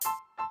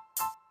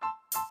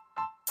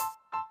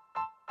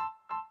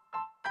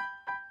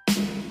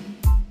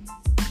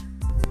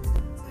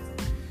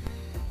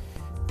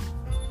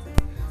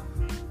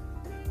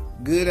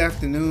Good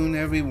afternoon,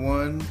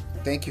 everyone.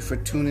 Thank you for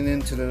tuning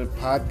in to the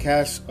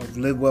podcast of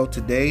Live Well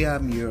Today.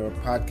 I'm your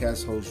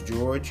podcast host,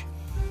 George.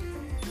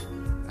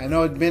 I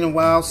know it's been a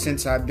while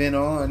since I've been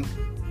on.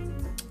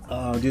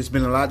 There's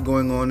been a lot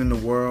going on in the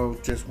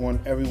world. Just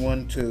want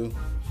everyone to,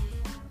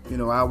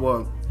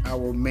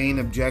 our main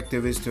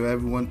objective is to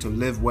everyone to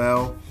live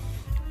well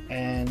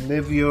and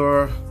live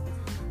your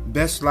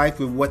best life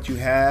with what you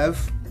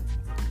have.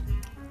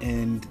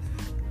 And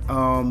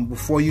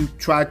before you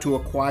try to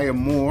acquire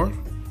more,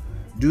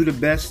 do the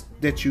best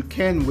that you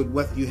can with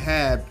what you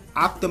have.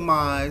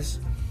 Optimize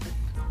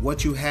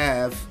what you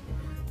have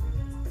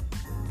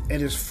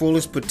at its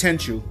fullest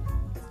potential.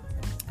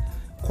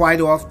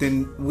 Quite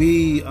often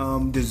we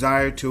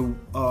desire to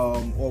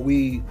or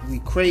we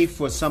crave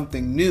for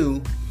something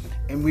new,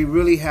 and we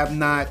really have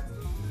not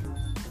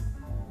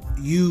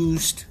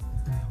used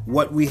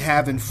what we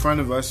have in front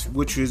of us,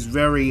 which is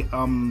very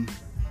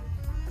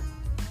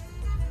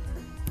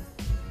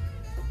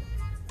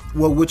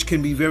which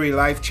can be very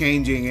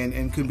life-changing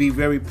and can be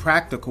very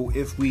practical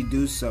if we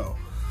do so.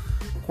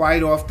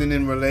 Quite often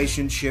in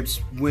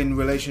relationships, when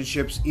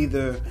relationships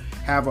either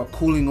have a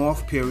cooling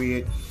off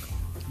period,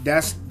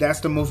 that's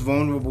the most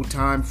vulnerable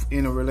time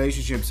in a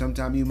relationship.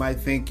 Sometimes you might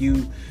think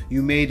you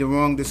made the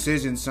wrong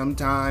decision.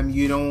 Sometimes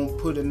you don't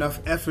put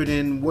enough effort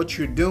in what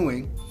you're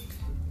doing,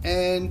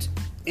 and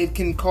it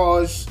can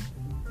cause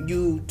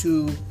you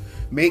to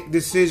make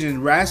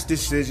rash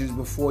decisions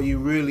before you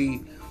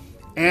really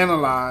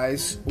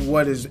analyze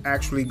what is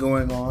actually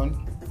going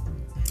on.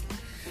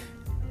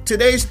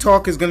 Today's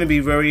talk is going to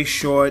be very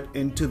short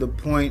and to the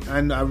point.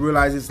 I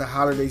realize it's the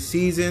holiday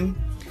season.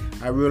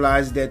 I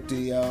realize that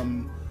the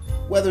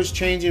weather's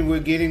changing.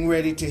 We're getting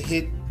ready to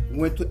hit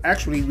winter.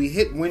 Actually, we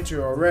hit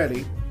winter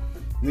already.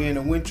 We're in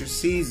a winter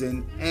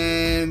season,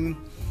 and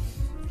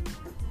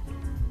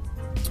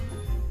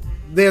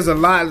there's a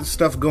lot of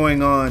stuff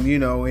going on, in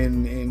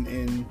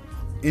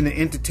the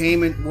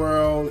entertainment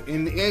world,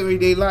 in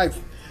everyday life.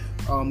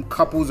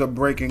 Couples are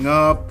breaking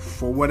up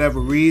for whatever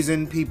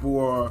reason. People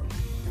are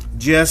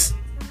just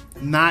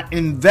not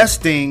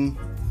investing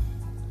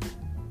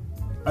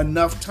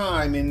enough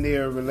time in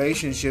their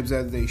relationships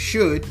as they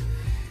should.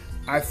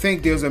 I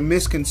think there's a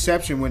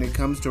misconception when it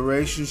comes to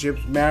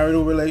relationships,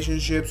 marital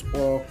relationships,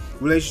 or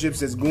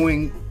relationships that's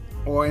going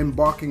or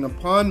embarking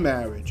upon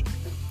marriage.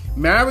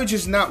 Marriage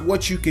is not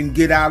what you can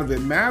get out of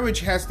it.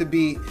 Marriage has to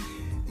be,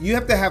 you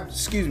have to have a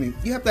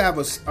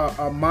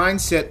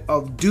mindset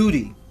of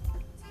duty.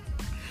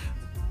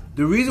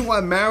 The reason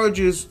why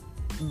marriages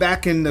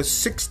back in the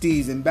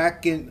 60s and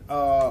back in,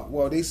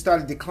 they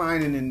started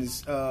declining in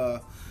this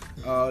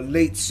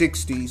late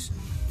 60s.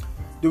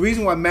 The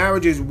reason why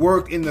marriages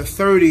worked in the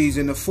 30s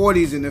and the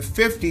 40s and the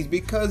 50s,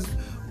 because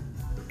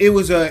it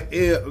was a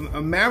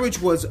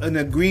marriage was an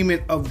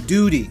agreement of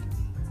duty.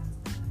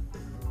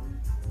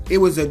 It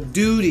was a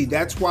duty.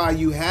 That's why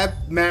you have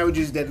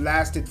marriages that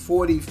lasted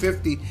 40,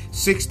 50,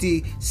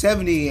 60,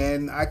 70.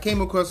 And I came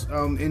across,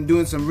 in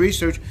doing some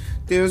research,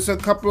 there's a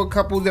couple of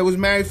couples that was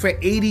married for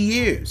 80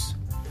 years.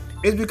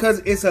 It's because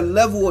it's a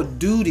level of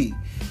duty.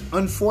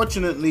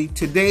 Unfortunately,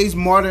 today's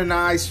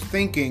modernized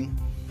thinking,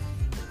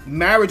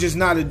 marriage is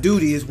not a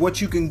duty. It's what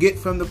you can get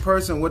from the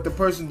person, what the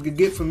person can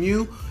get from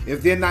you.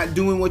 If they're not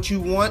doing what you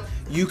want,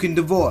 you can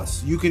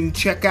divorce. You can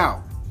check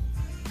out.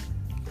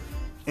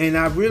 And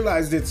I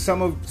realized that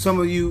some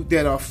of you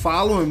that are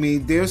following me,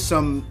 there's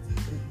some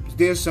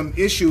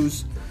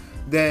issues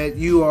that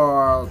you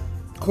are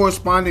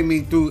corresponding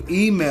me through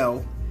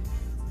email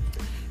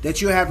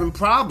that you're having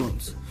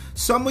problems.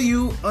 Some of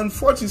you,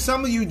 unfortunately,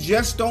 some of you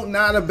just don't know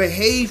how to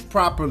behave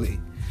properly.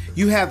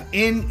 You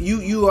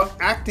are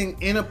acting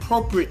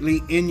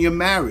inappropriately in your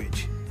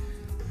marriage.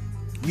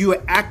 You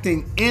are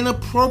acting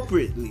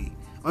inappropriately.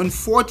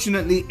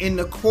 Unfortunately, in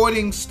the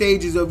courting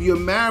stages of your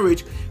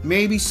marriage,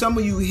 maybe some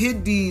of you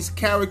hid these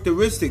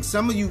characteristics,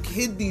 some of you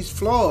hid these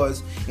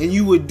flaws, and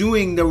you were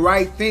doing the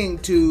right thing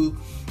to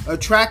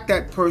attract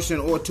that person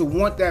or to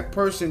want that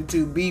person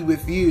to be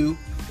with you,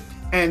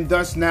 and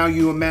thus now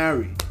you are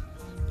married.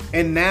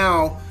 And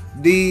now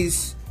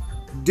these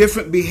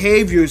different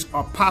behaviors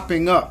are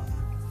popping up.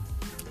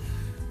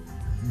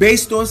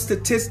 Based on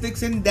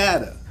statistics and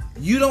data,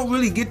 you don't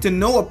really get to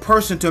know a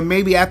person till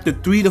maybe after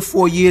 3 to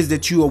 4 years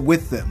that you are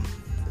with them.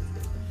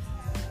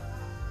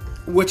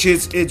 Which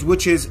is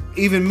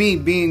even me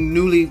being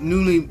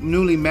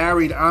newly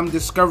married, I'm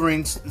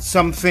discovering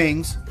some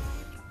things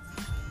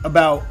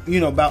about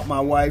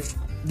my wife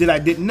that I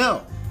didn't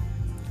know.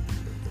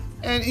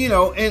 And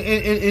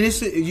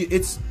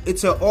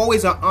it's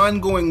always an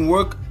ongoing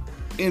work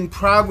in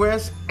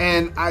progress,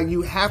 and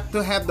you have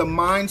to have the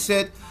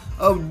mindset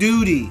of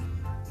duty.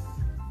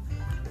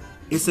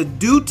 It's a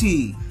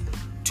duty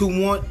to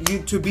want you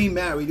to be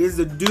married. It's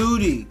a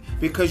duty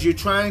because you're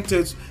trying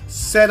to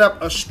set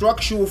up a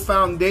structural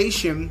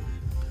foundation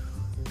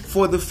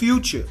for the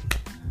future.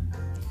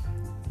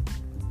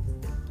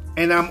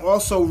 And I'm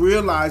also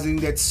realizing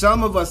that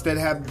some of us that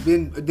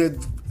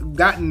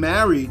gotten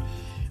married,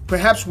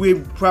 perhaps we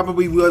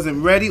probably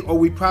wasn't ready, or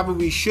we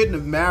probably shouldn't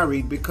have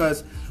married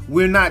because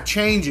we're not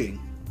changing.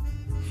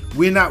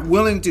 We're not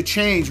willing to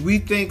change. We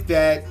think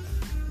that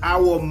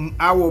our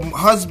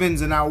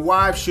husbands and our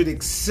wives should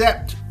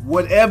accept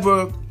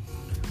whatever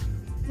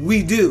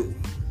we do.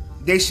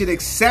 They should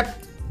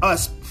accept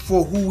us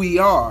for who we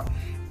are.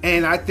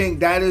 And I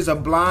think that is a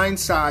blind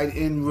side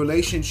in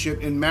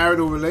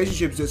marital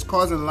relationships that's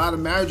causing a lot of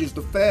marriages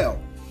to fail.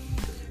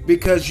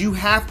 Because you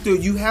have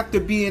to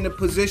be in a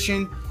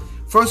position,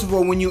 first of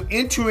all, when you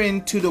enter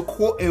into the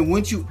court, and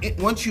once you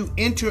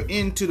enter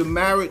into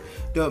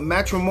the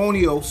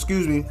matrimonial,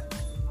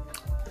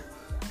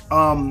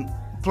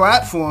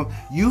 platform,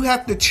 you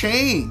have to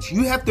change.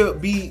 You have to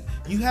be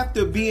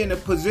in a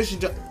position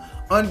to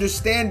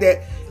understand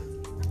that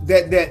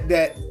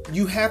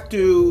you have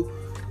to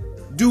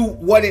do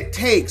what it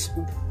takes.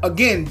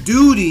 Again,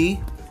 duty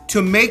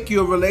to make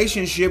your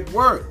relationship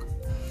work.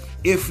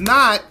 If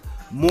not,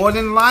 more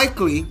than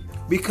likely,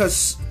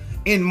 because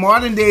in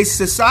modern day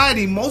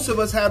society, most of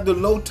us have the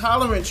low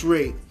tolerance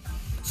rate.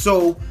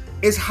 So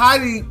it's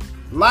highly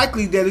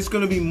likely that it's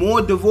going to be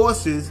more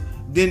divorces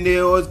than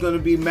there is going to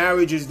be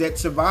marriages that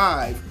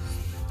survive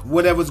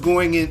whatever's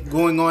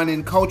going on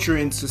in culture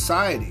and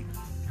society.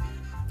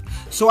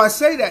 So I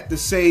say that to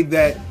say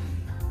that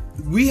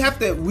we have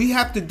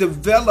to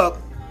develop,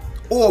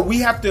 or we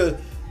have to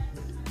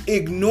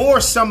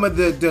ignore some of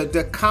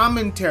the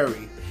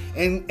commentary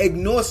and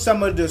ignore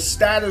some of the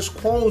status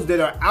quos that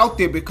are out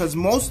there, because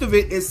most of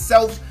it is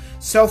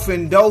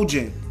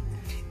self-indulgent.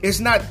 It's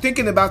not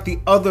thinking about the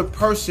other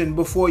person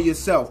before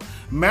yourself.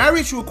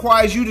 Marriage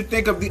requires you to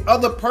think of the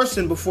other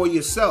person before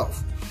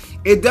yourself.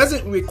 It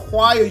doesn't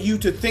require you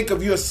to think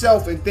of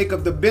yourself and think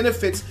of the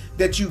benefits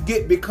that you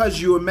get because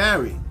you are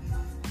married.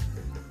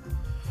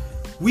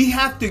 We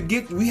have to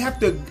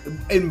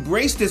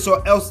embrace this,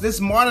 or else this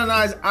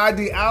modernized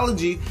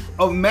ideology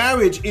of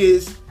marriage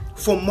is,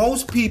 for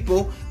most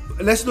people,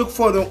 let's look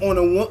further on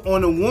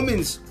a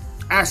woman's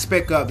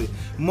aspect of it.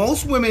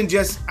 Most women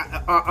just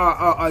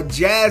are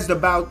jazzed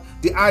about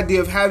the idea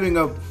of having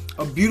a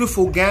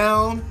beautiful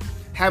gown,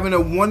 having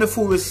a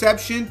wonderful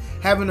reception,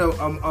 having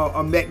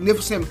a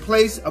magnificent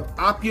place of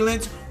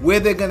opulence where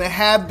they're going to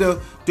have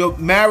the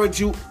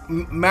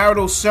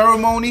marital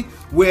ceremony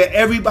where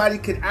everybody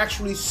can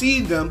actually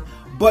see them.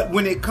 But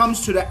when it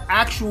comes to the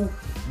actual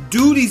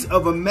duties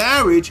of a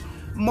marriage,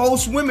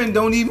 most women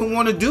don't even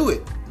want to do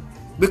it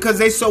because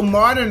they're so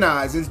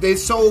modernized and they're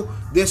so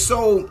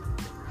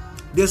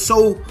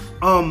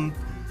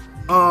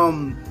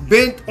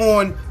bent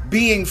on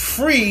being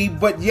free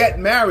but yet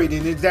married,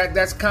 and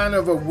that's kind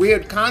of a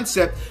weird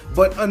concept.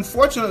 But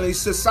unfortunately,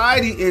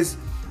 society is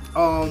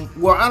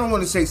well, I don't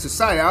want to say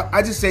society.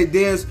 I just say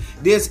there's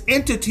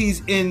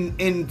entities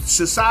in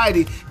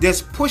society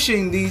that's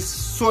pushing these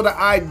sort of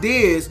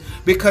ideas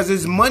because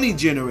it's money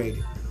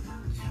generated.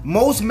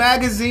 Most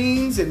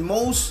magazines and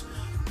most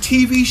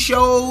TV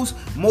shows,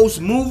 most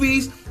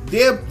movies,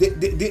 they're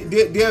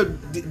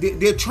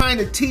trying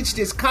to teach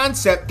this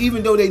concept,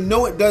 even though they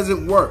know it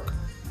doesn't work.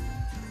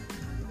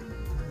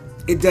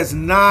 It does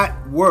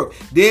not work.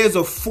 There's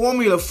a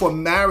formula for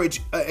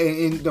marriage,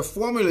 and the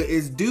formula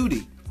is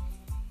duty.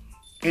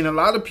 And a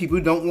lot of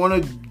people don't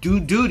want to do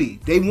duty.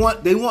 They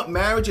want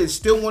marriage and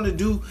still want to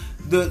do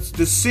the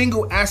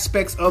single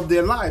aspects of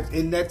their life,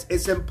 and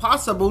it's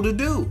impossible to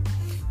do.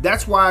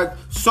 That's why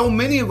so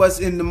many of us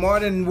in the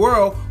modern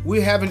world,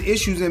 we're having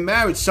issues in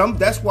marriage.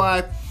 That's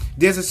why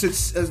there's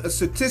a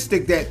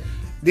statistic that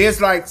there's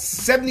like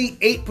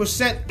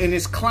 78%, and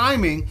it's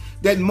climbing,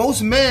 that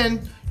most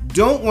men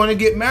don't want to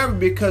get married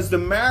because the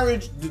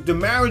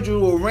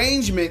marital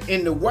arrangement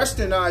in the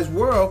westernized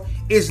world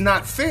is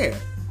not fair.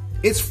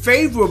 It's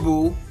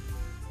favorable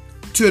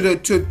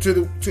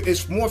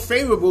it's more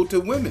favorable to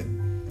women.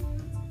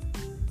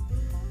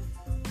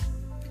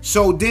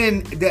 So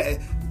then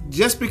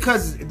just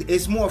because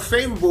it's more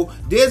favorable,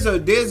 there's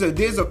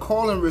a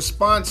call and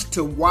response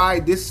to why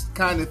this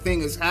kind of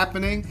thing is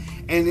happening,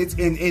 and it's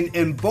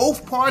in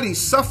both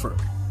parties suffer.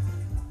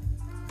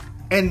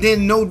 And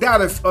then no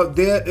doubt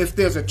if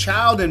there's a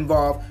child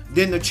involved,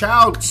 then the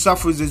child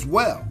suffers as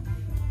well.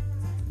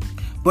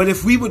 But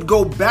if we would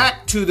go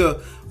back to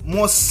the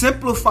more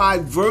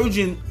simplified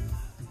version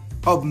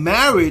of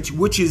marriage,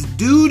 which is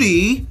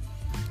duty,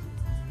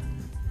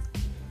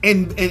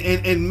 and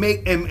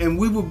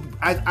we will,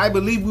 I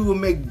believe we will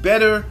make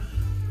better,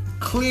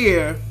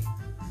 clear,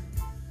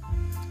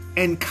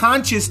 and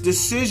conscious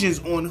decisions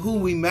on who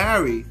we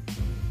marry,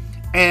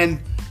 and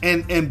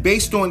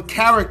based on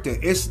character.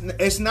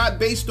 It's not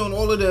based on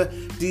all of the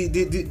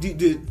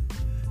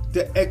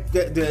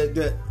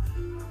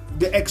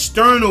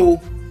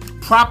external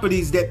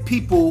properties that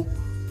people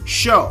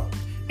show.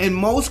 In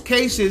most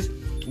cases,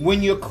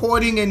 when you're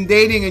courting and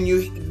dating and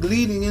you're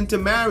leading into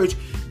marriage,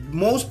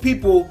 most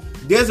people,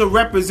 there's a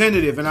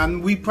representative,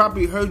 and we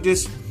probably heard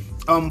this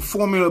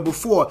formula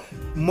before.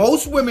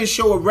 Most women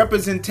show a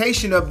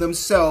representation of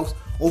themselves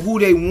or who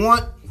they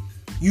want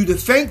you to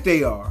think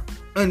they are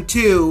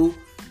until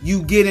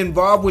you get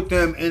involved with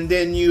them, and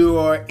then you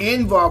are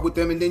involved with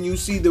them, and then you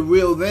see the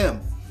real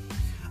them.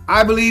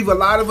 I believe a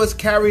lot of us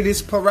carry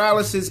this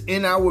paralysis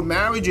in our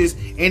marriages,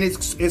 and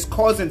it's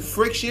causing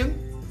friction.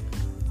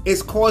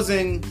 It's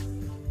causing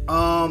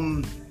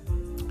an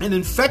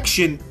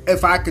infection,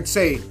 if I could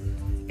say.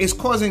 It's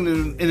causing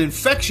an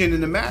infection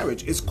in the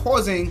marriage. It's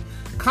causing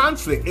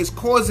conflict. It's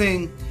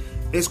causing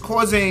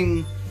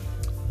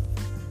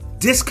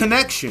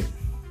disconnection.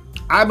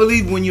 I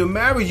believe when you're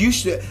married,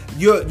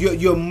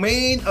 your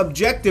main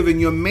objective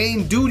and your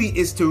main duty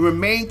is to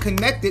remain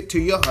connected to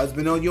your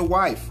husband or your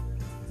wife.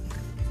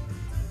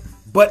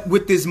 But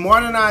with this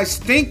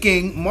modernized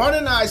thinking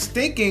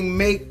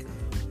make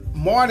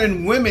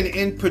modern women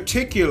in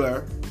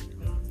particular,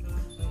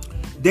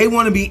 they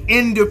want to be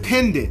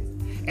independent.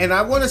 And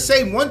I want to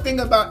say one thing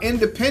about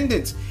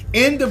independence.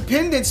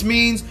 Independence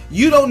means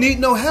you don't need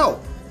no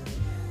help.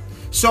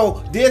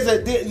 So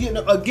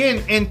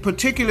again, in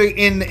particular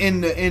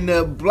in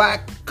the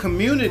black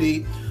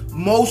community,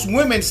 most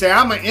women say,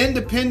 I'm an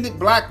independent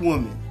black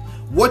woman.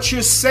 What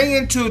you're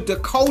saying to the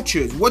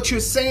cultures, what you're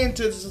saying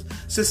to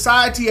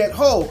society at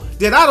whole,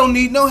 that I don't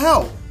need no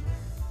help.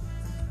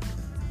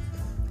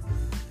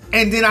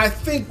 And then I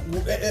think,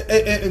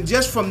 and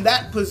just from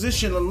that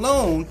position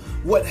alone,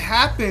 what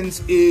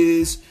happens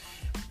is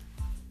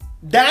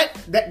that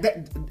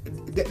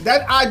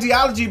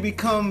ideology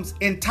becomes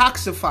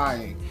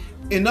intoxifying.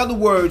 In other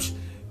words,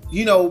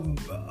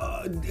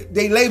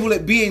 they label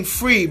it being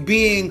free,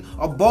 being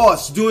a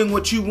boss, doing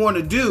what you want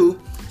to do.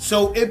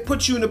 So it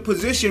puts you in a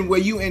position where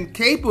you're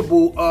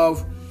incapable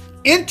of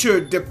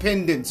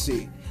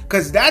interdependency,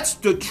 because that's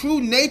the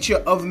true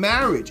nature of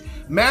marriage.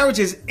 Marriage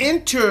is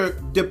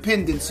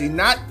interdependency,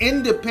 not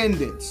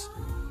independence.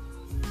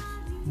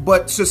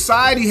 But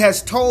society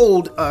has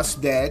told us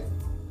that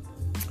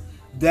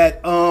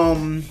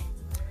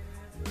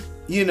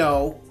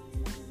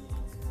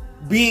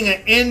being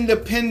an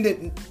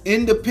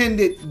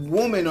independent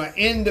woman, or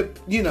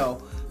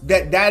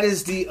that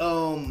is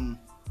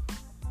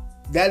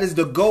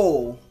the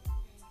goal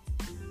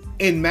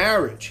in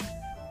marriage.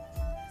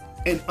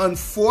 And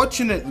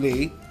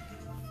unfortunately,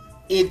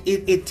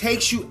 it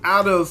takes you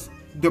out of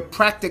the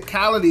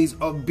practicalities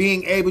of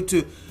being able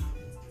to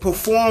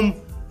perform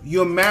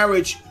your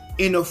marriage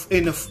in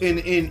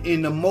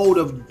a mode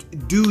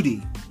of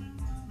duty.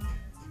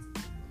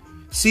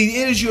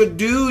 See, it is your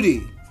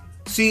duty.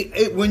 See,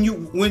 when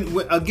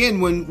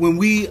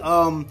we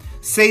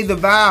say the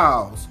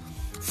vows,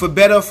 for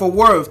better or for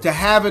worse, to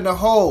have and to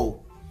hold,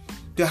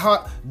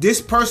 this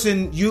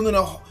person, you're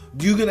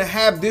gonna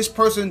have this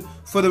person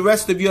for the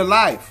rest of your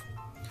life.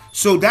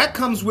 So that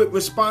comes with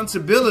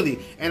responsibility,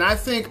 and I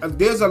think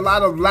there's a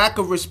lot of lack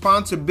of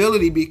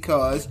responsibility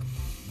because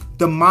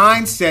the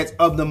mindset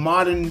of the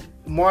modern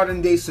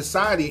day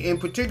society, and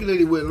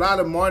particularly with a lot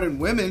of modern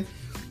women,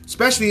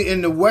 especially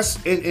in the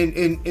West,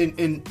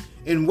 in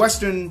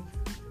Western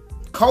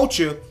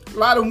culture, a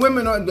lot of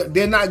women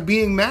they're not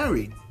being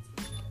married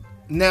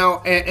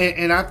now.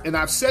 And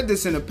I've said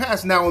this in the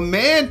past. Now, a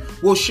man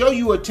will show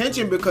you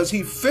attention because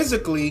he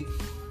physically,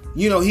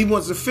 he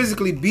wants to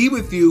physically be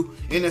with you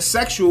in a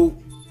sexual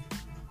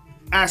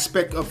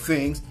aspect of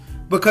things,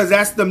 because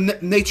that's the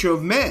nature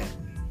of men.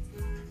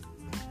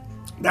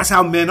 That's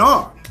how men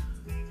are.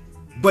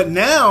 But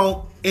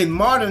now, in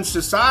modern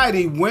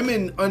society,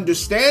 women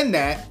understand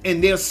that,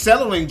 and they're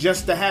settling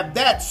just to have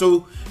that.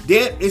 So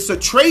it's a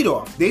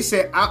trade-off. They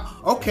say,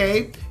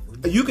 okay,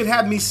 you can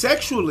have me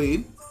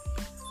sexually,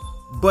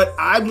 but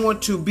I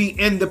want to be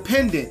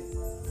independent.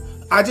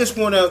 I just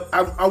want to,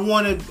 I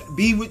want to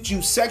be with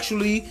you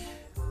sexually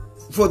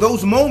for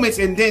those moments,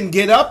 and then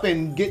get up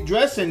and get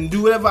dressed and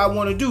do whatever I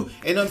want to do.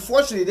 And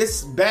unfortunately,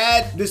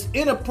 this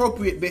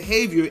inappropriate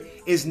behavior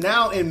is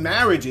now in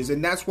marriages,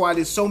 and that's why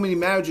there's so many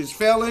marriages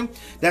failing.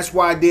 That's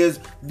why there's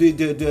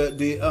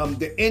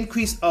the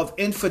increase of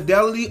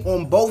infidelity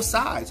on both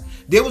sides.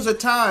 There was a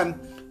time,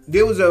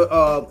 it was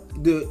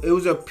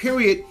a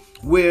period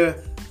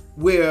where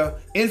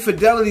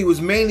infidelity was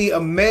mainly a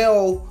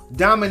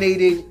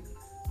male-dominated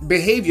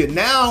behavior.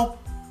 Now,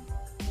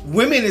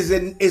 women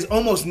is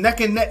almost neck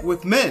and neck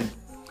with men.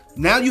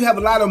 Now you have a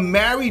lot of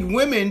married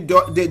women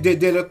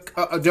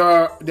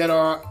that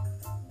are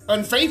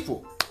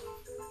unfaithful,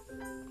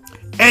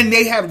 and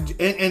they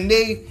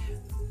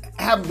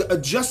have a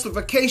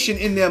justification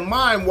in their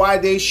mind why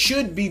they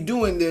should be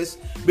doing this,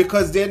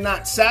 because they're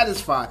not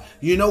satisfied.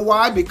 You know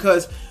why?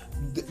 Because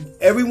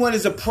everyone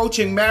is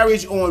approaching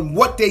marriage on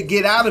what they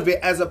get out of it,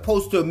 as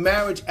opposed to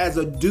marriage as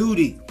a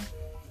duty.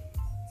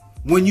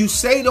 When you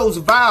say those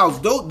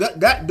vows, those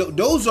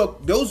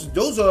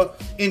are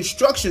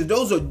instructions,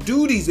 those are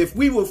duties. If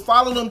we would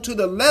follow them to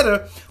the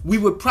letter, we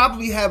would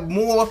probably have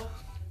more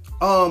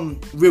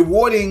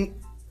rewarding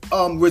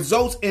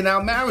results in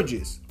our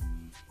marriages.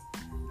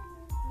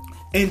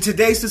 In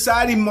today's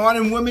society,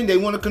 modern women, they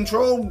want to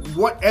control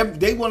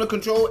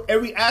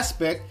every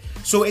aspect,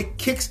 so it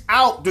kicks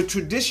out the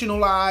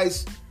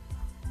traditionalized,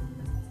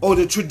 or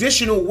the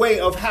traditional way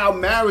of how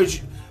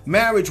marriage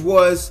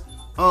was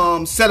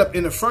set up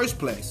in the first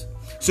place.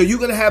 So you're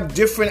gonna have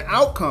different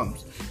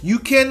outcomes. You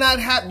can't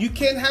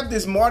have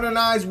this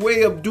modernized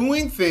way of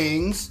doing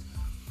things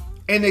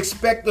and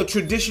expect a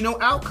traditional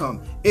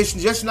outcome. It's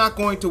just not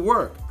going to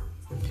work.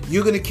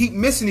 You're gonna keep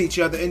missing each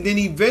other, and then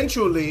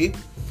eventually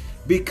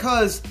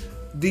because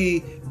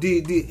the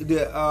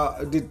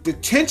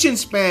attention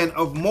span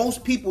of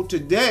most people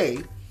today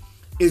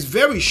is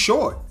very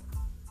short.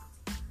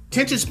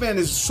 Attention span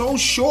is so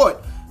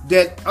short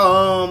that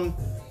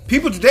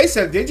people today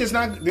said they're just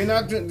not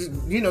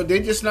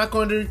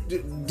going to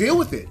deal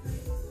with it.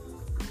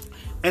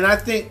 And I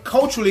think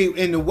culturally,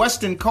 in the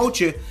Western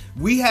culture,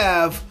 we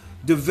have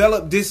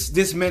developed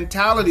this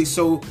mentality.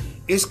 So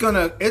it's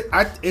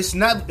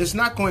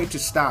not going to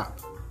stop.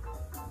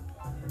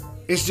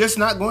 It's just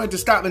not going to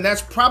stop, and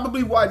that's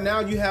probably why now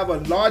you have a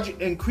large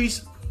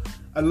increase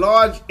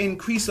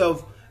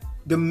of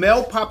the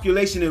male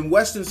population in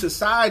Western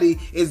society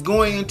is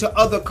going into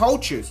other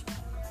cultures.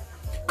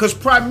 Because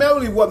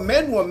primarily what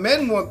men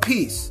want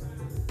peace.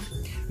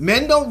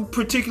 Men don't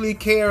particularly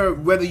care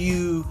whether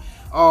you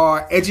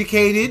are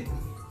educated,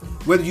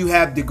 whether you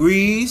have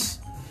degrees.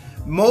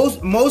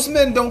 Most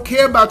men don't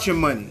care about your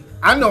money.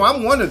 I know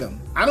I'm one of them.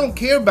 I don't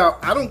care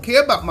about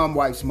my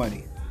wife's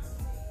money.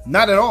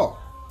 Not at all.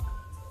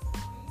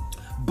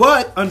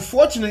 But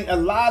unfortunately, a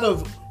lot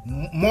of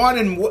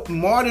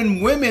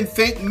modern women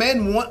think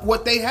men want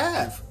what they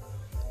have,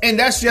 and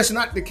that's just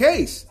not the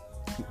case.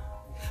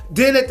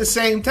 Then at the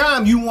same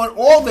time, you want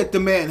all that the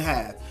man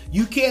have.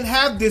 You can't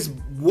have this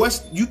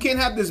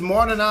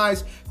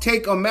modernized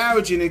take on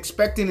marriage and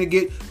expecting to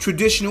get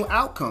traditional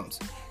outcomes.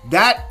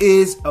 That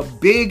is a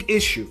big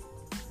issue.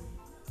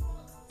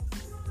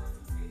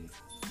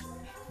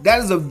 That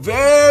is a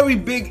very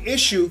big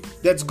issue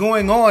that's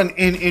going on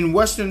in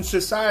Western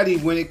society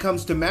when it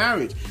comes to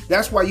marriage.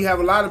 That's why you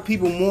have a lot of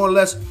people more or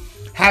less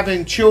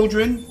having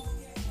children.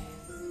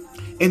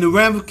 And the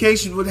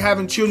ramifications with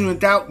having children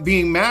without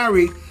being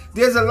married,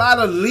 there's a lot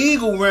of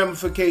legal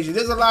ramifications.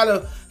 There's a lot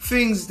of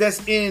things that's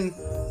in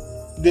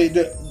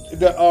the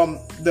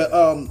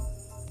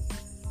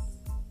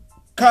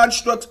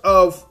constructs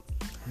of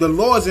the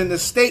laws in the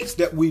states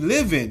that we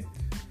live in.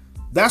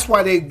 That's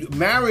why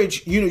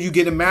you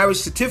get a marriage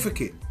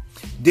certificate.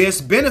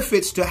 There's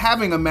benefits to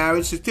having a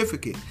marriage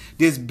certificate.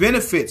 There's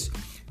benefits,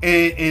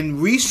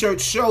 and research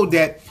show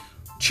that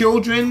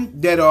children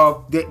that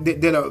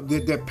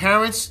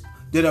parents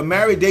that are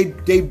married,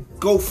 they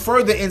go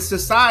further in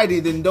society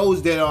than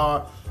those that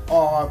are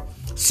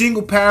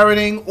single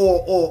parenting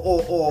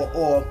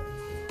or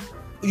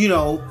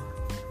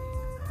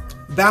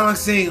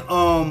balancing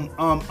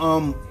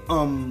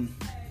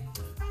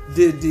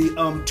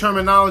the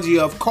terminology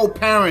of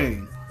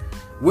co-parenting,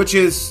 which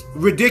is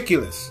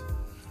ridiculous.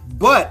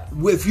 But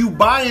if you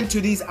buy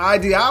into these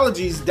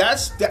ideologies,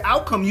 that's the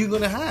outcome you're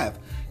going to have.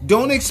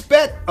 Don't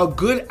expect a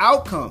good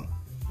outcome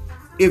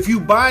if you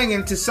buying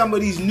into some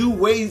of these new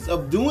ways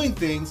of doing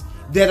things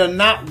that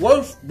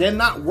they're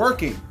not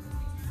working.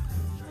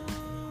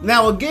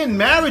 Now again,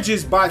 marriage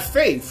is by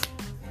faith,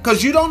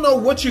 because you don't know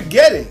what you're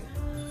getting.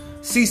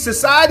 See,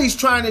 society's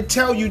trying to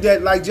tell you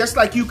that, like, just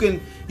like you can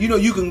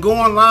go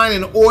online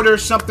and order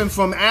something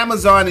from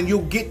Amazon and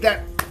you'll get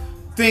that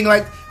thing.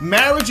 Like,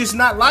 marriage is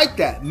not like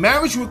that.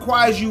 Marriage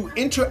requires you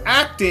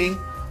interacting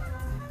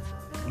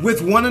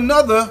with one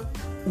another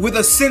with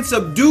a sense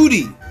of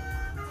duty.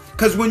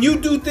 Because when you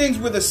do things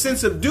with a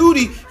sense of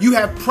duty, you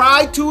have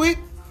pride to it.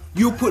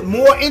 You put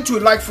more into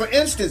it. Like, for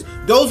instance,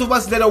 those of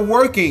us that are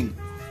working,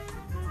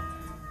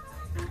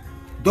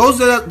 those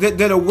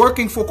that are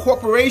working for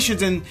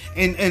corporations and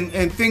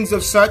things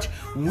of such,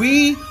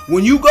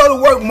 when you go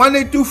to work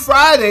Monday through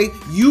Friday,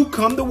 you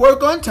come to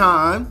work on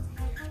time,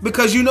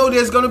 because you know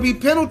there's going to be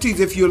penalties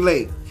if you're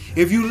late.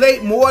 If you're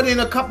late more than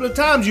a couple of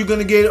times, you're going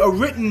to get a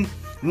written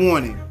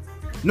warning.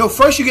 No,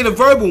 first you get a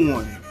verbal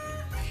warning,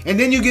 and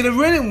then you get a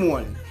written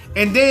warning,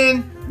 and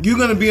then you're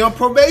going to be on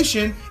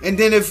probation. And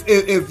then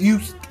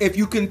if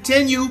you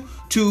continue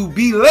to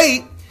be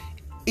late,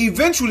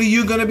 eventually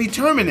you're going to be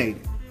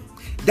terminated.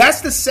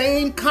 That's the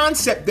same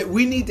concept that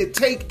we need to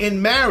take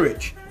in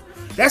marriage.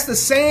 That's the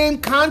same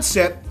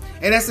concept,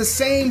 and that's the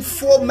same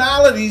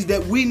formalities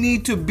that we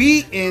need to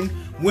be in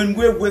when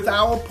we're with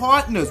our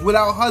partners, with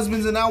our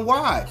husbands and our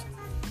wives.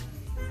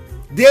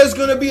 There's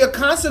going to be a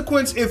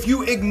consequence if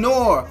you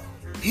ignore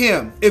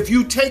him, if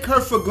you take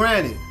her for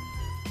granted.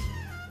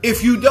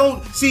 If you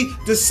don't see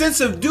the sense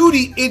of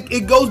duty,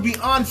 it goes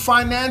beyond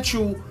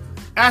financial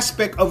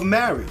aspect of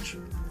marriage.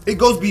 It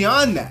goes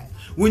beyond that.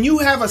 When you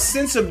have a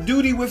sense of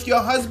duty with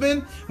your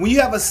husband, when you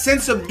have a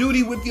sense of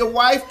duty with your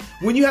wife,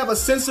 when you have a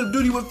sense of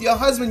duty with your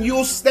husband,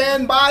 you'll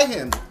stand by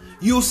him.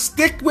 You'll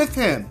stick with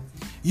him.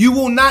 You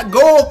will not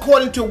go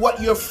according to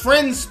what your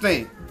friends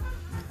think.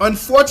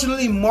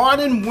 Unfortunately,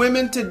 modern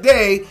women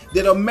today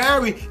that are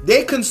married,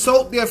 they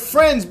consult their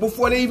friends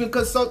before they even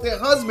consult their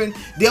husband.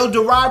 They'll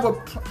derive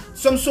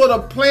some sort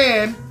of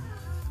plan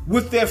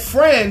with their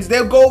friends.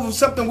 They'll go over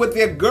something with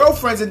their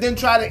girlfriends and then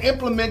try to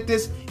implement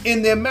this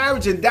in their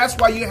marriage, and that's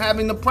why you're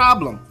having the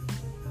problem.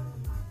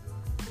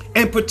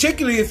 And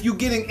particularly if you're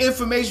getting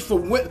information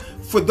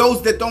for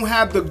those that don't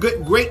have the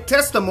great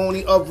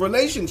testimony of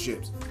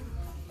relationships.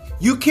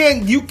 You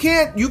can't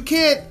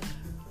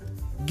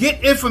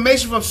get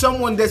information from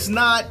someone that's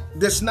not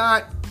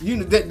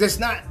haven't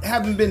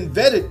been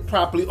vetted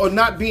properly, or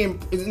not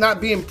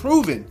being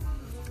proven.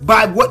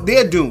 by what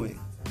they're doing.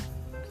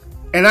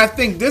 And I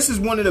think this is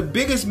one of the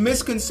biggest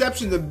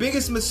misconceptions, the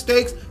biggest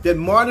mistakes that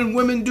modern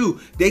women do.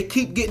 They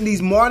keep getting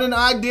these modern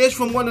ideas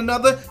from one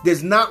another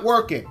that's not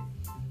working.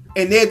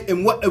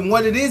 And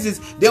what it is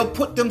they'll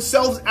put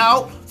themselves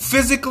out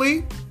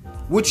physically,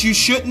 which you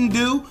shouldn't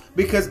do,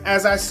 because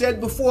as I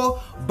said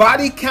before,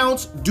 body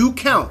counts do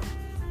count.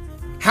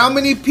 How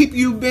many people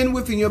you've been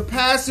with in your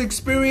past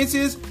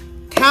experiences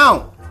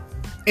count.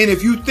 And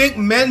if you think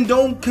men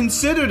don't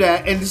consider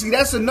that, and see,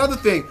 that's another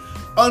thing.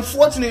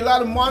 Unfortunately, a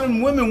lot of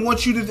modern women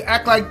want you to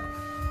act like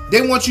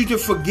they want you to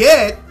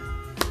forget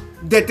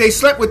that they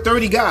slept with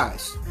 30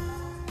 guys.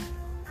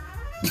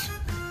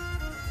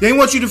 They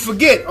want you to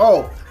forget,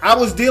 oh, I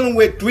was dealing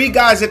with 3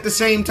 guys at the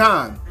same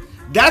time.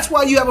 That's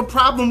why you have a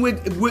problem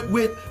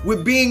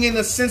with being in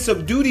a sense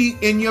of duty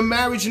in your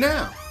marriage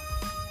now.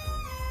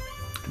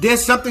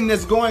 There's something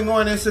that's going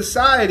on in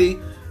society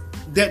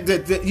that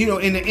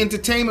in the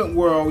entertainment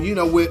world,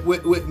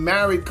 with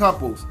married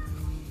couples.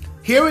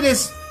 Here it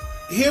is.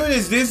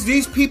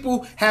 These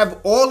people have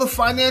all the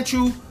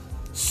financial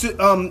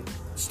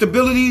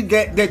stability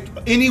that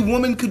any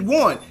woman could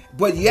want,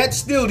 but yet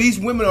still these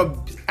women are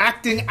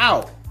acting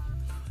out.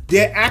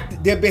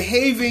 They're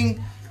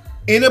behaving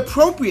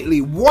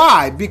inappropriately.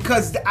 Why?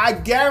 Because I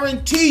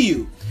guarantee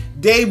you,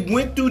 they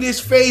went through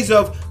this phase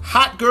of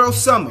hot girl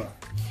summer.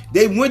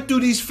 They went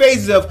through these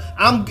phases of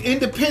I'm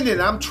independent,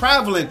 I'm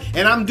traveling,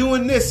 and I'm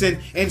doing this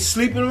and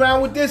sleeping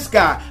around with this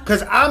guy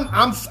because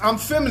I'm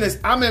feminist.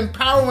 I'm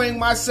empowering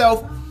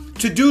myself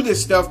to do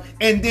this stuff,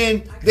 and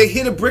then they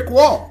hit a brick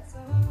wall.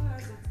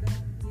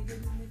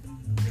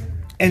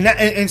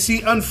 And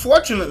see,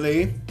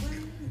 unfortunately,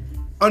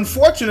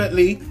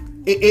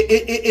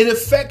 it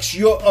affects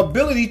your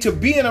ability to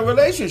be in a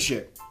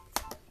relationship.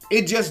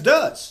 It just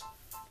does.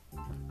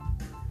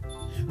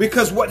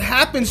 Because what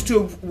happens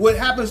to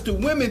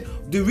women,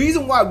 the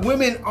reason why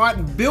women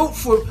aren't built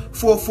for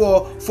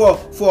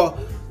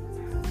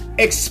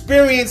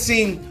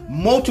experiencing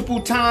multiple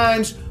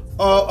times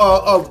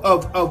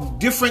of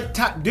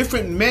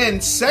different men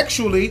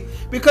sexually,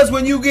 because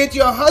when you get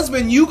your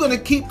husband, you're gonna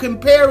keep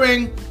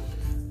comparing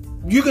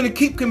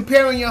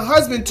your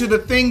husband to the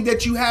thing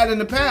that you had in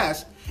the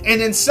past.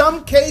 And in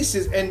some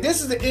cases, and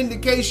this is an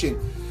indication,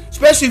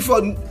 especially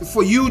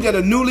for you that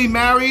are newly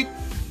married,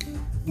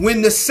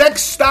 when the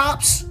sex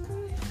stops,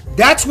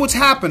 that's what's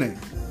happening.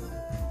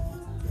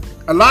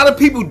 A lot of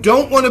people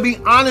don't want to be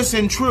honest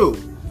and true,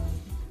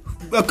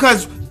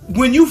 because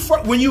when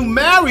you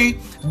marry,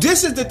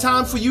 this is the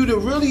time for you to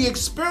really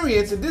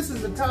experience, and this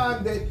is the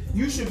time that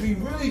you should be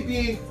really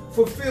being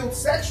fulfilled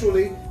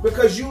sexually,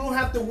 because you don't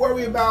have to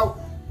worry about,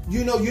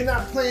 you're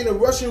not playing a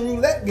Russian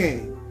roulette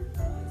game.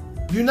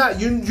 You're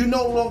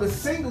no longer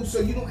single, so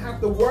you don't have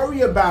to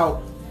worry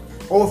about,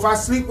 oh, if I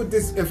sleep with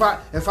this, if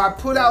I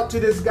put out to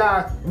this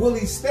guy, will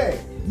he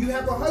stay? You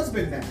have a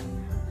husband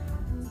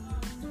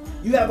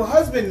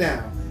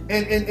now.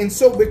 And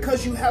so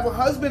because you have a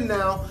husband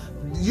now,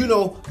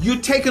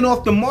 you're taken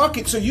off the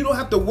market, so you don't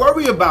have to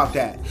worry about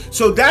that.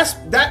 So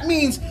that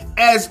means,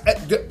 as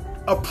the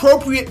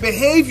appropriate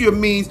behavior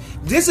means,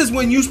 this is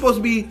when you're supposed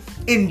to be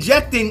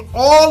injecting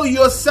all of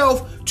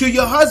yourself to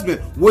your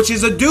husband, which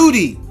is a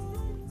duty.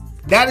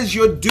 That is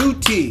your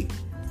duty.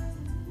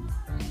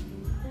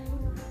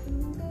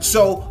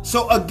 So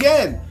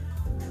again,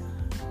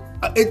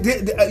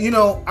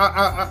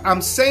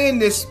 I'm saying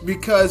this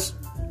because,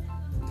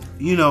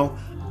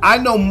 I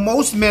know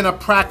most men are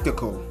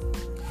practical,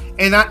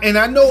 and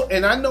I know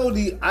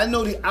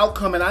the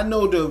outcome, and I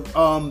know the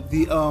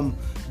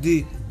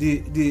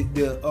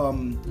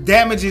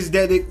damages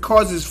that it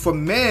causes for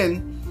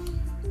men.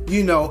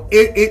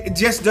 It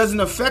just doesn't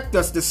affect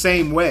us the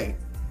same way.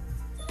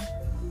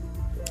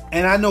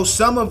 And I know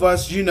some of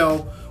us,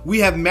 we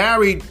have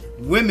married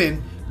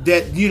women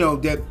that,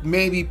 that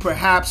maybe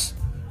perhaps,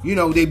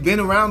 they've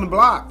been around the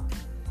block,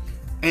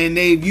 and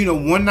they,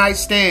 one night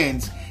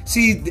stands.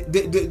 See,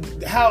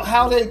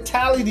 how they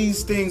tally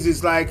these things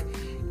is like,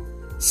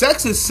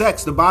 sex is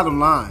sex, the bottom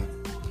line.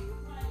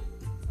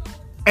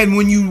 And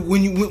when you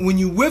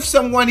with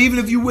someone, even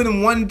if you with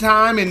them one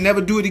time and never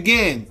do it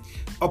again,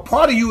 a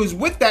part of you is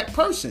with that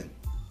person.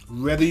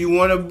 Whether you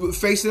want to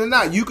face it or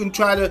not, you can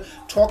try to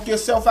talk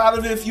yourself out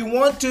of it if you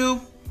want to,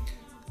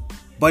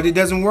 but it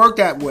doesn't work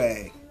that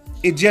way.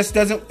 It just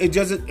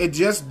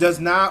does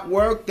not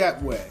work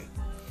that way.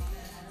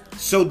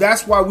 So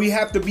that's why we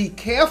have to be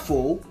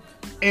careful,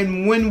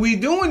 and when we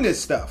doing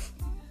this stuff,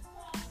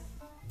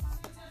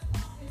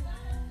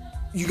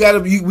 we gotta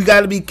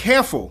be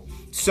careful.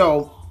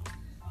 So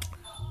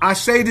I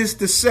say this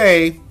to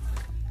say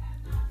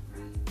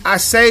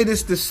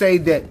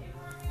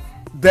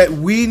that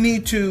we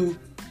need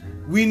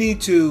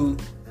to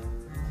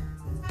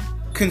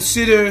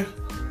consider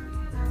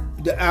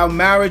our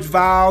marriage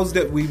vows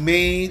that we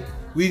made.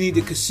 We need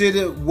to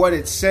consider what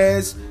it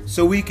says,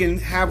 so we can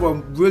have a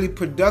really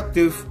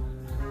productive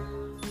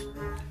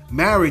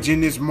marriage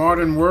in this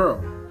modern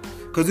world.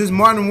 Because this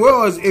modern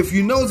world is, if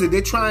you notice it,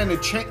 they're trying to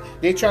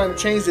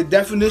change the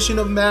definition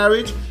of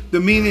marriage. The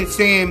meaning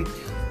saying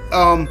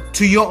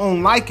to your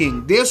own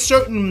liking. There's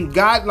certain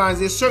guidelines,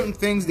 there's certain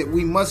things that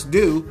we must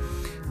do,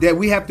 that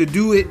we have to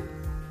do it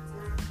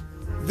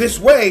this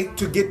way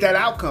to get that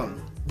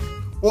outcome,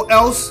 or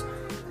else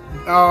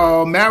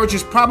marriage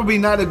is probably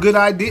not a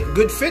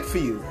good fit for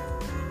you.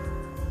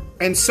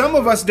 And some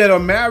of us that are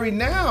married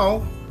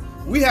now,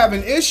 we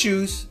having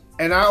issues.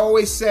 And I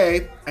always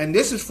say, and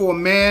this is for a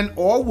man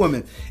or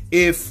woman,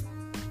 if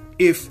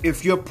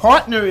your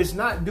partner is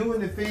not doing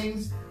the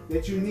things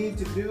that you need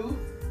to do,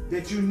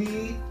 that you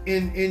need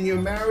in your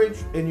marriage,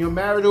 in your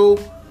marital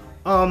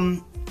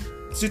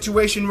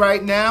situation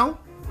right now,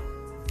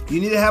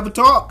 you need to have a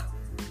talk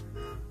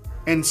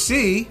and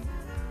see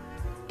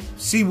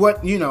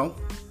what they're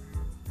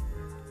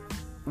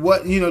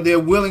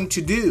willing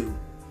to do,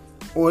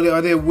 or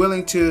are they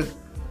willing to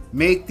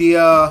make the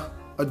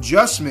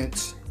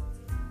adjustments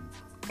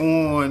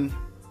on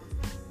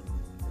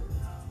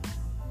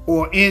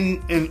or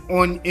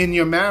in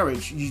your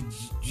marriage. You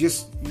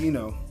just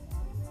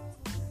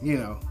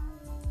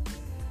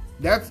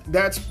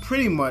that's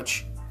pretty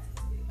much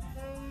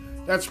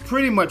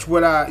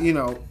what I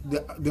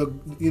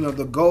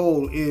the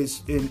goal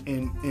is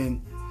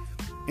in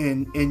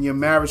your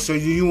marriage, so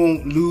you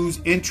won't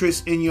lose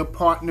interest in your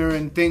partner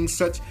and things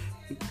such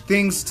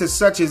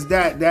as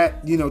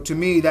that to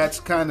me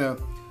that's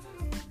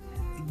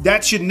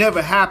that should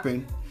never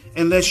happen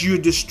unless you're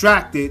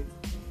distracted,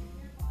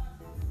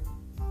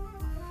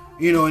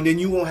 and then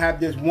you won't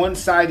have this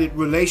one-sided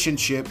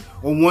relationship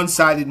or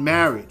one-sided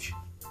marriage.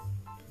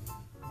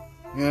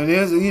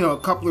 There's a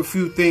couple of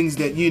few things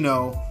that you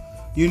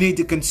need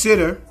to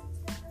consider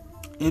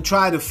and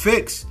try to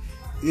fix,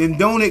 and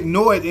don't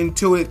ignore it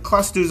until it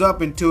clusters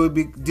up, until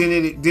then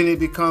it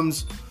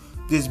becomes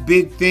this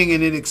big thing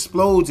and it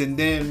explodes. And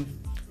then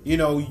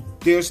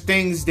there's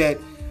things that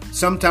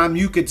sometimes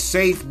you could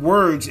say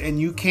words and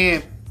you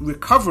can't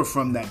recover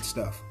from that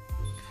stuff.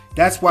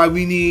 That's why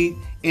we need,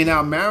 in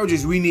our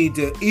marriages, we need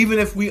to, even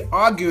if we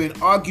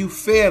argue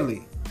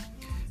fairly.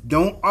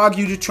 Don't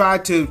argue to try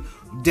to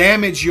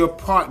damage your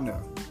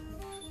partner.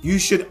 You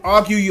should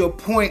argue your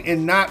point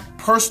and not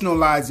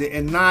personalize it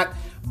and not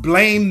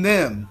blame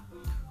them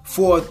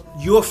for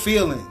your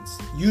feelings.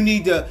 You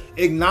need to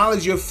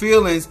acknowledge your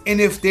feelings, and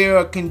if they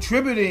are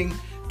contributing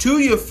to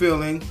your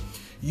feeling,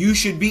 you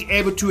should be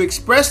able to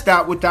express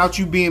that without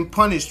you being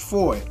punished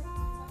for it.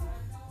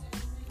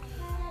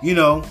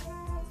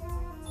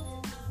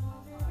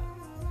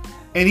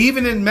 And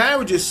even in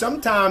marriages,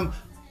 sometimes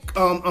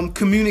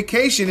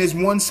communication is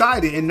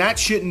one-sided, and that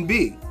shouldn't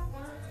be.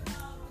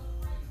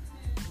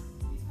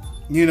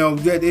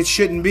 That it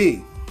shouldn't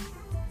be.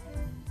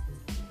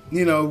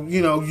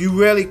 You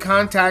rarely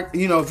contact,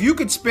 if you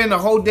could spend a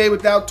whole day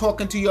without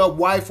talking to your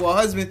wife or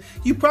husband,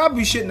 you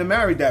probably shouldn't have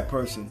married that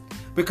person.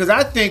 Because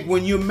I think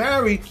when you're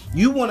married,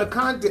 you want to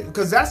contact,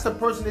 because that's the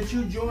person that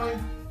you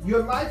join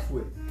your life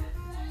with.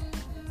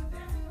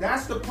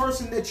 That's the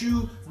person that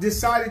you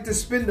decided to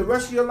spend the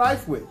rest of your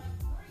life with.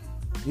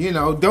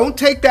 Don't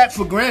take that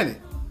for granted.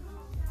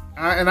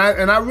 And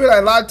I realize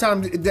a lot of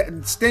times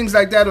things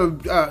like that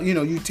are,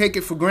 you take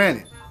it for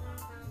granted.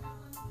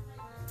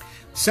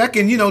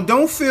 Second,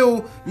 don't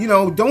feel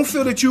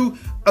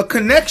that a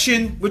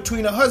connection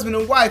between a husband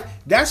and wife,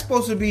 that's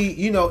supposed to be,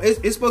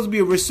 it's supposed to be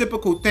a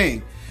reciprocal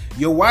thing.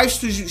 Your wife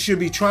should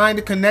be trying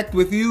to connect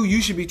with you.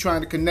 You should be trying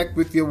to connect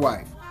with your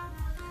wife.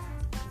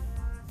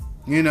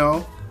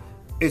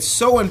 It's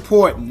so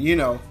important,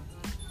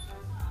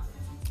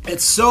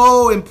 It's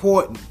so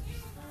important.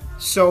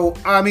 So,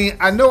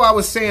 I know I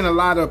was saying a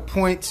lot of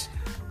points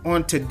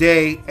on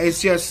today.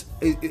 It's just,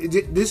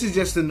 this is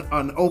just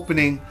an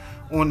opening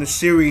on the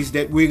series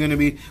that we're going to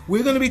be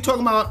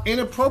talking about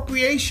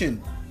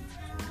inappropriate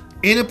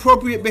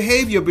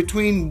behavior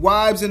between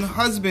wives and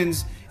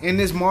husbands in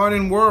this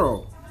modern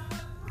world.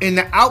 And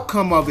the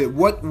outcome of it,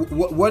 what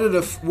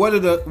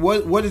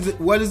is it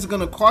going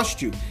to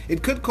cost you?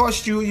 It could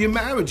cost you your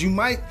marriage.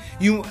 If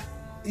you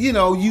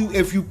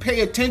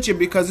pay attention,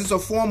 because it's a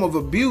form of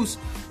abuse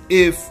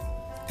if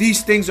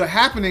these things are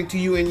happening to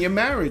you in your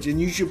marriage.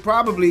 And you should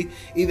probably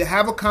either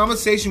have a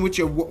conversation with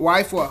your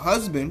wife or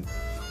husband,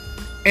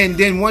 and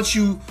then once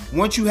you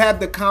have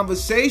the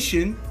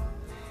conversation,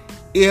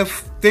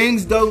 if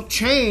things don't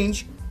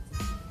change.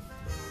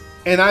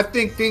 And I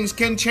think things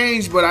can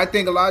change, but I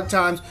think a lot of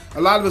times,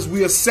 a lot of us,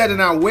 we are set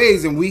in our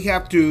ways, and we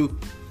have to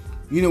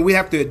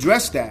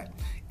address that.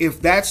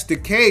 If that's the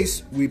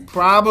case, we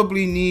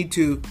probably need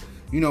to,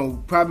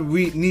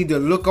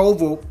 look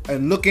over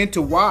and look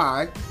into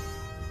why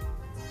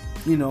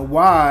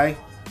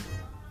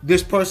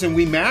this person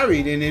we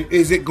married, and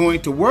is it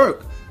going to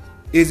work?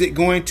 Is it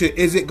going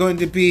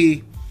to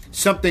be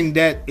something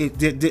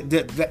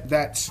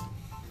that's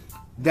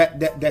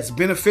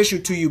beneficial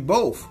to you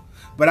both?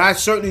 But I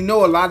certainly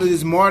know a lot of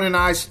this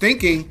modernized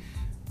thinking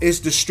is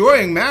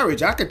destroying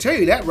marriage. I can tell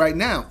you that right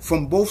now,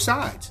 from both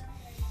sides.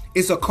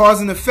 It's a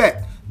cause and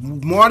effect.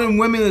 Modern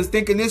women is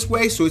thinking this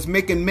way, so it's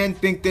making men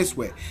think this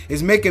way.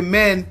 It's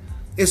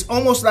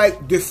almost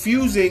like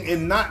diffusing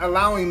and not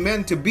allowing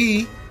men to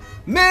be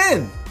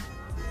men.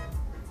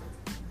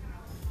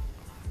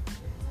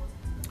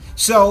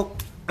 So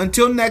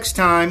until next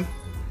time,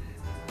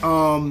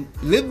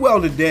 live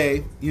well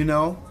today.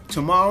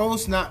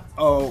 Tomorrow's not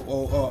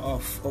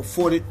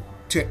afforded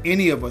to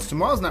any of us.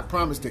 Tomorrow's not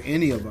promised to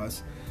any of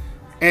us.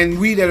 And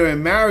we that are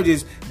in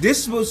marriages,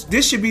 this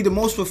should be the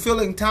most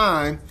fulfilling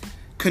time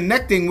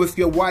connecting with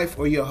your wife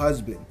or your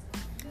husband.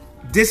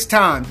 This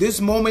time,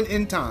 this moment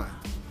in time.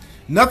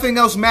 Nothing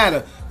else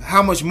matter.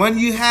 How much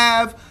money you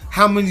have,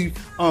 how many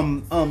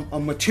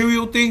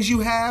material things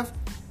you have.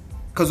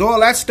 Because all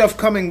that stuff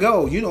come and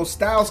go.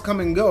 Styles come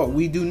and go.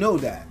 We do know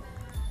that.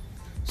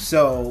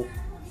 So,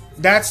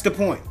 that's the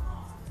point.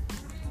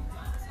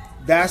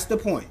 That's the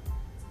point.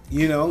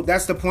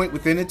 That's the point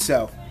within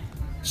itself.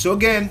 So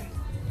again,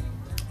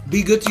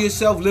 be good to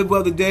yourself. Live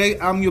well today.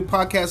 I'm your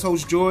podcast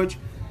host, George.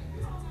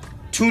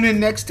 Tune in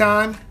next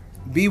time.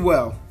 Be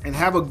well. And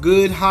have a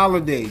good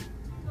holiday.